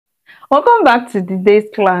Welcome back to today's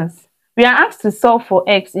class. We are asked to solve for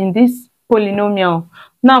x in this polynomial.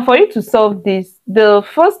 Now, for you to solve this, the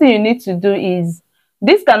first thing you need to do is,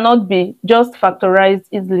 this cannot be just factorized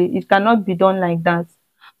easily. It cannot be done like that.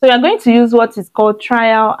 So we are going to use what is called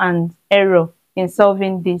trial and error in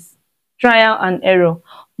solving this. Trial and error.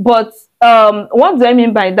 But what do I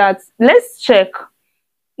mean by that? Let's check.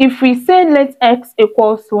 If we say let x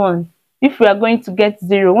equals 1, if we are going to get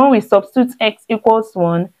 0, when we substitute x equals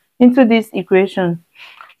 1 into this equation,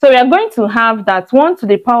 so we are going to have that 1 to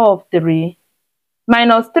the power of 3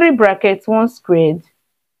 minus 3 brackets 1 squared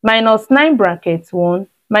minus 9 brackets 1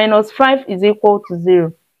 minus 5 is equal to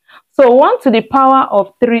 0. So 1 to the power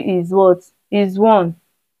of 3 is what? Is 1.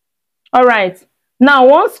 All right. Now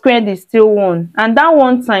 1 squared is still 1, and that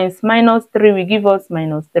 1 times minus 3 will give us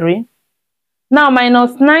minus 3. Now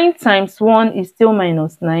minus 9 times 1 is still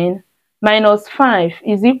minus 9. Minus 5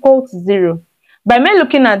 is equal to 0. By me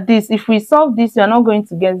looking at this, if we solve this, we are not going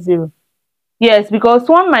to get 0. Yes, because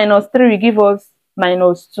 1 minus 3 will give us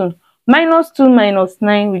minus 2. Minus 2 minus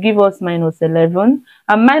 9 will give us minus 11.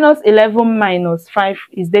 And minus 11 minus 5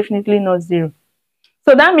 is definitely not 0.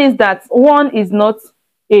 So that means that 1 is not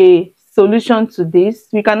a solution to this.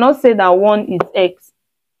 We cannot say that 1 is x.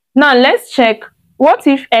 Now let's check. What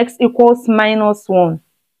if x equals minus 1?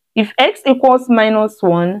 If x equals minus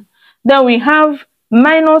 1, then we have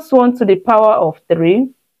minus 1 to the power of 3,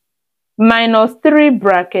 minus 3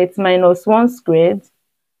 brackets minus 1 squared,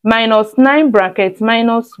 minus 9 brackets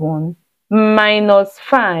minus 1, minus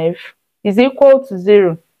 5 is equal to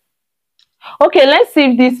 0. Okay, let's see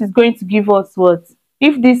if this is going to give us what?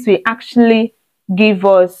 If this will actually give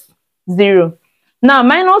us 0. Now,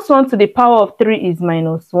 minus 1 to the power of 3 is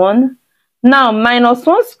minus 1. Now, minus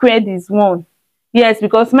 1 squared is 1. Yes,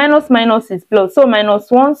 because minus minus is plus. So, minus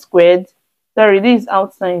 1 squared, sorry, this is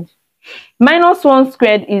outside. Minus 1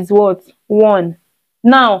 squared is what? 1.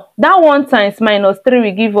 Now, that 1 times minus 3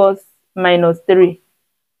 will give us minus 3.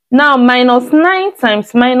 Now, minus 9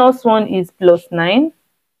 times minus 1 is plus 9.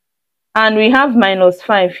 And we have minus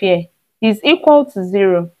 5 here. Is equal to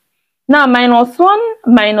 0. Now, minus 1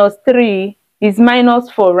 minus 3 is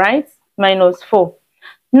minus 4, right? Minus 4.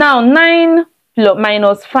 Now, 9 plus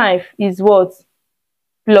minus 5 is what?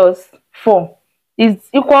 Plus 4 is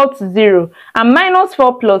equal to 0. And minus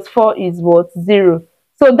 4 plus 4 is what? 0.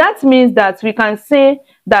 So that means that we can say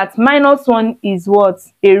that minus 1 is what?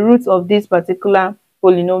 A root of this particular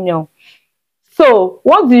polynomial. So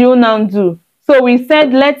what do you now do? So we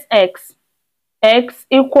said let x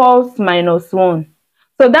equals minus 1.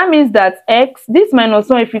 So that means that x, this minus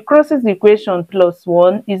 1, if it crosses the equation plus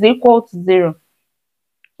 1, is equal to 0.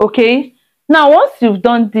 Okay, now once you've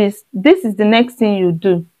done this, this is the next thing you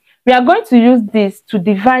do. We are going to use this to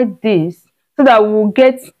divide this so that we'll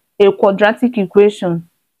get a quadratic equation.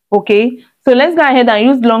 Okay, so let's go ahead and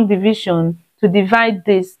use long division to divide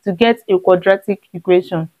this to get a quadratic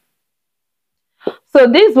equation. So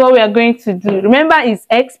this is what we are going to do. Remember, it's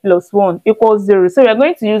x plus 1 equals 0. So we are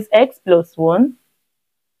going to use x plus 1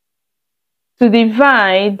 to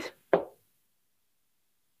divide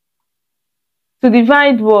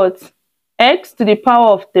what? X to the power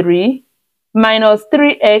of 3 minus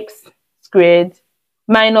 3x squared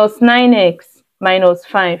minus 9x minus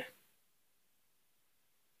 5.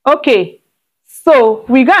 Okay, so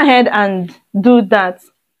we go ahead and do that.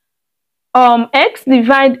 X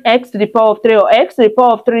divide x to the power of 3, or x to the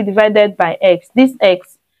power of 3 divided by x. This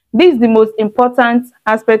x, this is the most important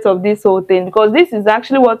aspect of this whole thing, because this is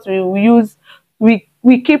actually what we use, we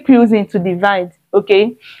keep using to divide.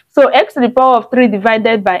 Okay, so x to the power of 3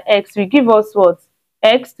 divided by x will give us what?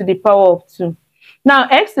 X to the power of 2. Now,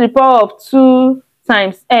 x to the power of 2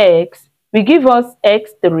 times x will give us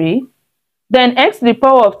x3. Then x to the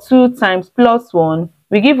power of 2 times plus 1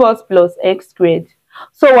 will give us plus x squared.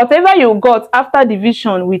 So whatever you got after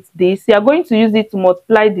division with this, you are going to use it to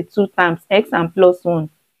multiply the 2 times x and plus 1.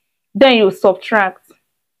 Then you subtract.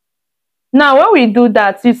 Now, when we do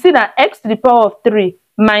that, you see that x to the power of 3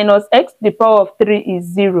 minus x to the power of 3 is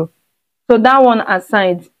 0. So that one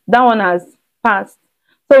aside, that one has passed.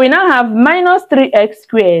 So we now have minus 3x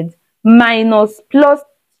squared minus plus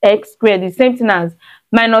x squared, the same thing as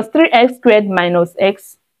minus 3x squared minus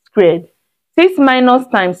x squared. 6 minus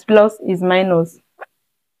times plus is minus.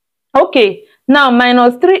 Okay, now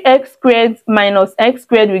minus 3x squared minus x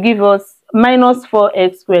squared will give us minus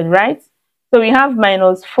 4x squared, right? So we have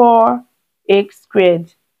minus 4x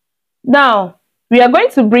squared. Now, we are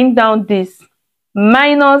going to bring down this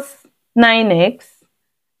minus 9x,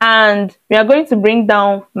 and we are going to bring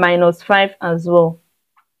down minus 5 as well.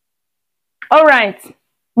 All right,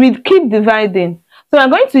 we keep dividing. So we are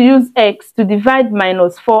going to use x to divide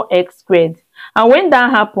minus 4x squared. And when that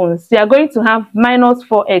happens, we are going to have minus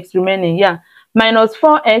 4x remaining. Yeah, minus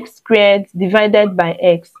 4x squared divided by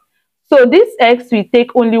x. So this x will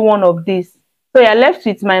take only one of these. So you are left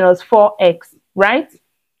with minus 4x, right?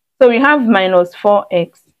 So we have minus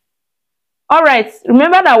 4x. All right,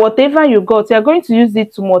 remember that whatever you got, you are going to use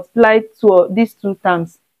it to multiply these two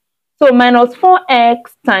terms. So minus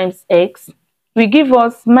 4x times x will give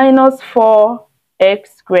us minus 4x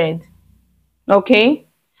squared. Okay,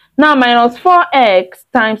 now minus 4x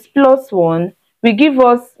times plus 1 will give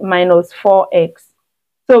us minus 4x.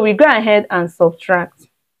 So we go ahead and subtract.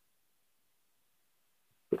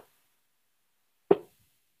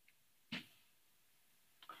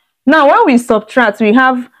 Now when we subtract, we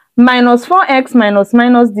have minus 4x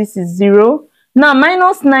minus this is 0. Now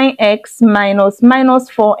minus 9x minus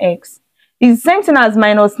 4x is the same thing as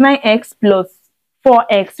minus 9x plus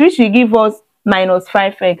 4x, which will give us minus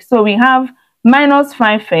 5x. So we have minus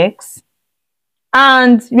 5x,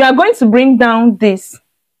 and we are going to bring down this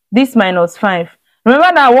minus 5.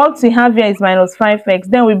 Remember that what we have here is minus 5x,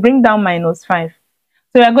 then we bring down minus 5.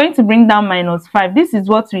 So we are going to bring down minus 5. This is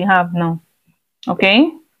what we have now.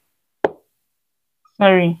 Okay,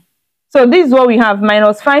 sorry. So this is what we have,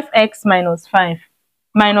 minus 5x minus 5,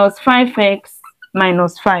 minus 5x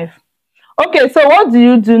minus 5. Okay, so what do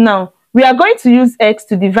you do now? We are going to use x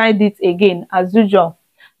to divide it again as usual.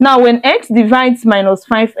 Now when x divides minus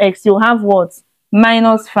 5x, you'll have what?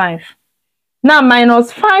 Minus 5. Now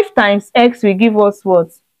minus 5 times x will give us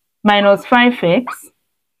what? Minus 5x.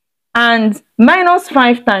 And minus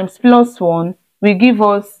 5 times plus 1 will give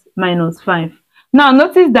us minus 5. Now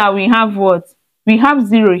notice that we have what? We have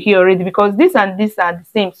 0 here already, because this and this are the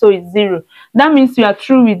same, so it's 0. That means you are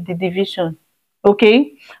through with the division.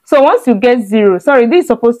 Okay, so once you get 0, sorry, this is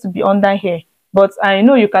supposed to be under here, but I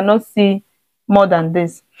know you cannot see more than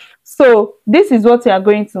this. So this is what we are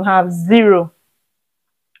going to have, 0.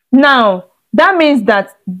 Now that means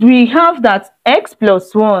that we have that x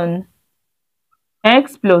plus 1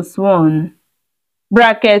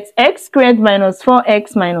 bracket x squared minus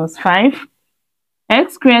 4x minus 5,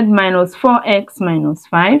 x squared minus 4x minus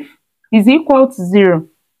 5 is equal to 0.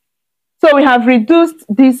 So we have reduced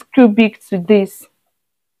this cubic to this.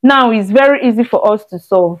 Now it's very easy for us to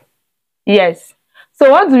solve. Yes.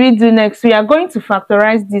 So what do we do next? We are going to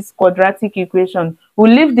factorize this quadratic equation.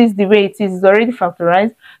 We'll leave this the way it is. It's already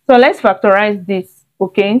factorized. So let's factorize this.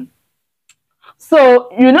 Okay.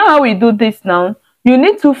 So you know how we do this now. You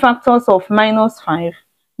need two factors of minus 5.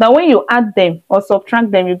 Now when you add them or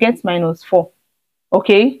subtract them, you get minus 4.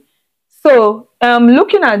 Okay. So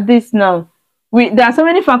looking at this now, there are so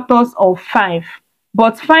many factors of 5,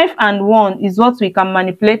 but 5 and 1 is what we can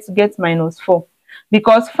manipulate to get minus 4,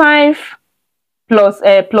 because 5 plus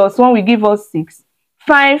 1 will give us 6,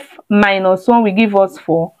 5 minus 1 will give us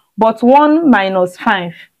 4, but 1 minus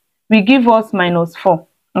 5 will give us minus 4.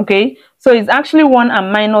 Okay, so it's actually 1 and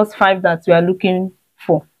minus 5 that we are looking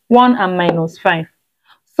for, 1 and minus 5.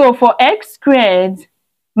 So for x squared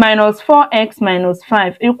minus 4x minus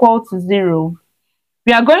 5 equal to 0,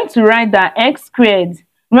 we are going to write that x squared,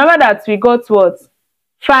 remember that we got what?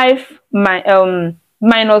 5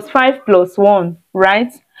 minus 5 plus 1,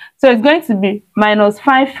 right? So it's going to be minus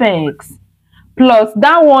 5x plus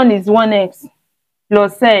that 1 is 1x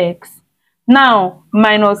plus x. Now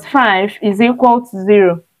minus 5 is equal to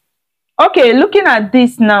 0. Okay, looking at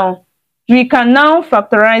this now, we can now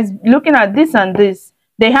factorize. Looking at this and this,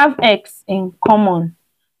 they have x in common.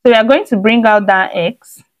 So we are going to bring out that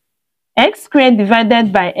x. X squared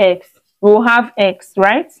divided by x, we will have x,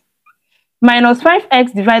 right? Minus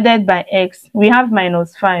 5x divided by x, we have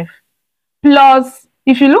minus 5. Plus,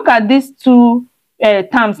 if you look at these two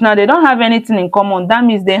terms now, they don't have anything in common. That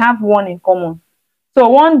means they have 1 in common. So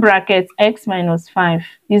 1 bracket x minus 5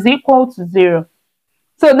 is equal to 0.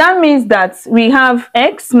 So that means that we have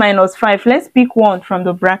x minus 5. Let's pick 1 from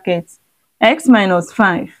the bracket. X minus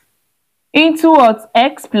 5 into what?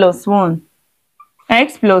 X plus 1.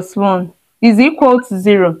 X plus 1 is equal to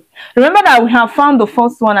 0. Remember that we have found the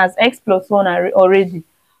first one as x plus 1 already.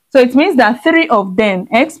 So it means that 3 of them,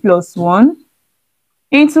 x plus 1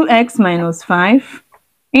 into x minus 5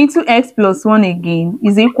 into x plus 1 again,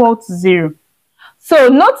 is equal to 0. So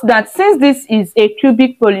note that since this is a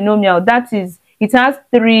cubic polynomial, that is, it has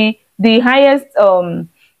 3, the highest, the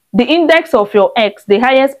index of your x, the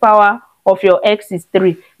highest power of your x is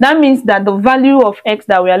 3. That means that the value of x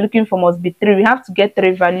that we are looking for must be 3. We have to get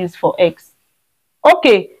 3 values for x.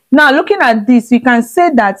 Okay, now looking at this, we can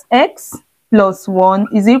say that x plus 1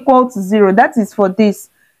 is equal to 0. That is for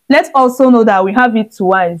this. Let's also know that we have it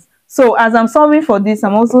twice. So as I'm solving for this,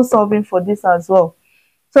 I'm also solving for this as well.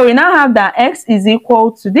 So we now have that x is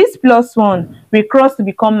equal to this plus 1 we cross to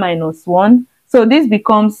become minus 1. So this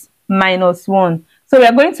becomes minus 1. So we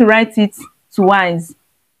are going to write it twice.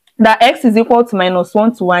 That x is equal to minus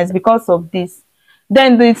 1 twice because of this.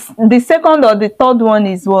 Then the second or the third one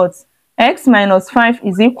is what? X minus 5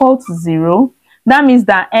 is equal to 0. That means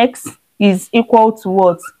that x is equal to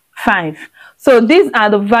what? 5. So these are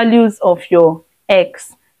the values of your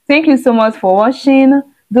x. Thank you so much for watching.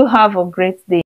 Do have a great day.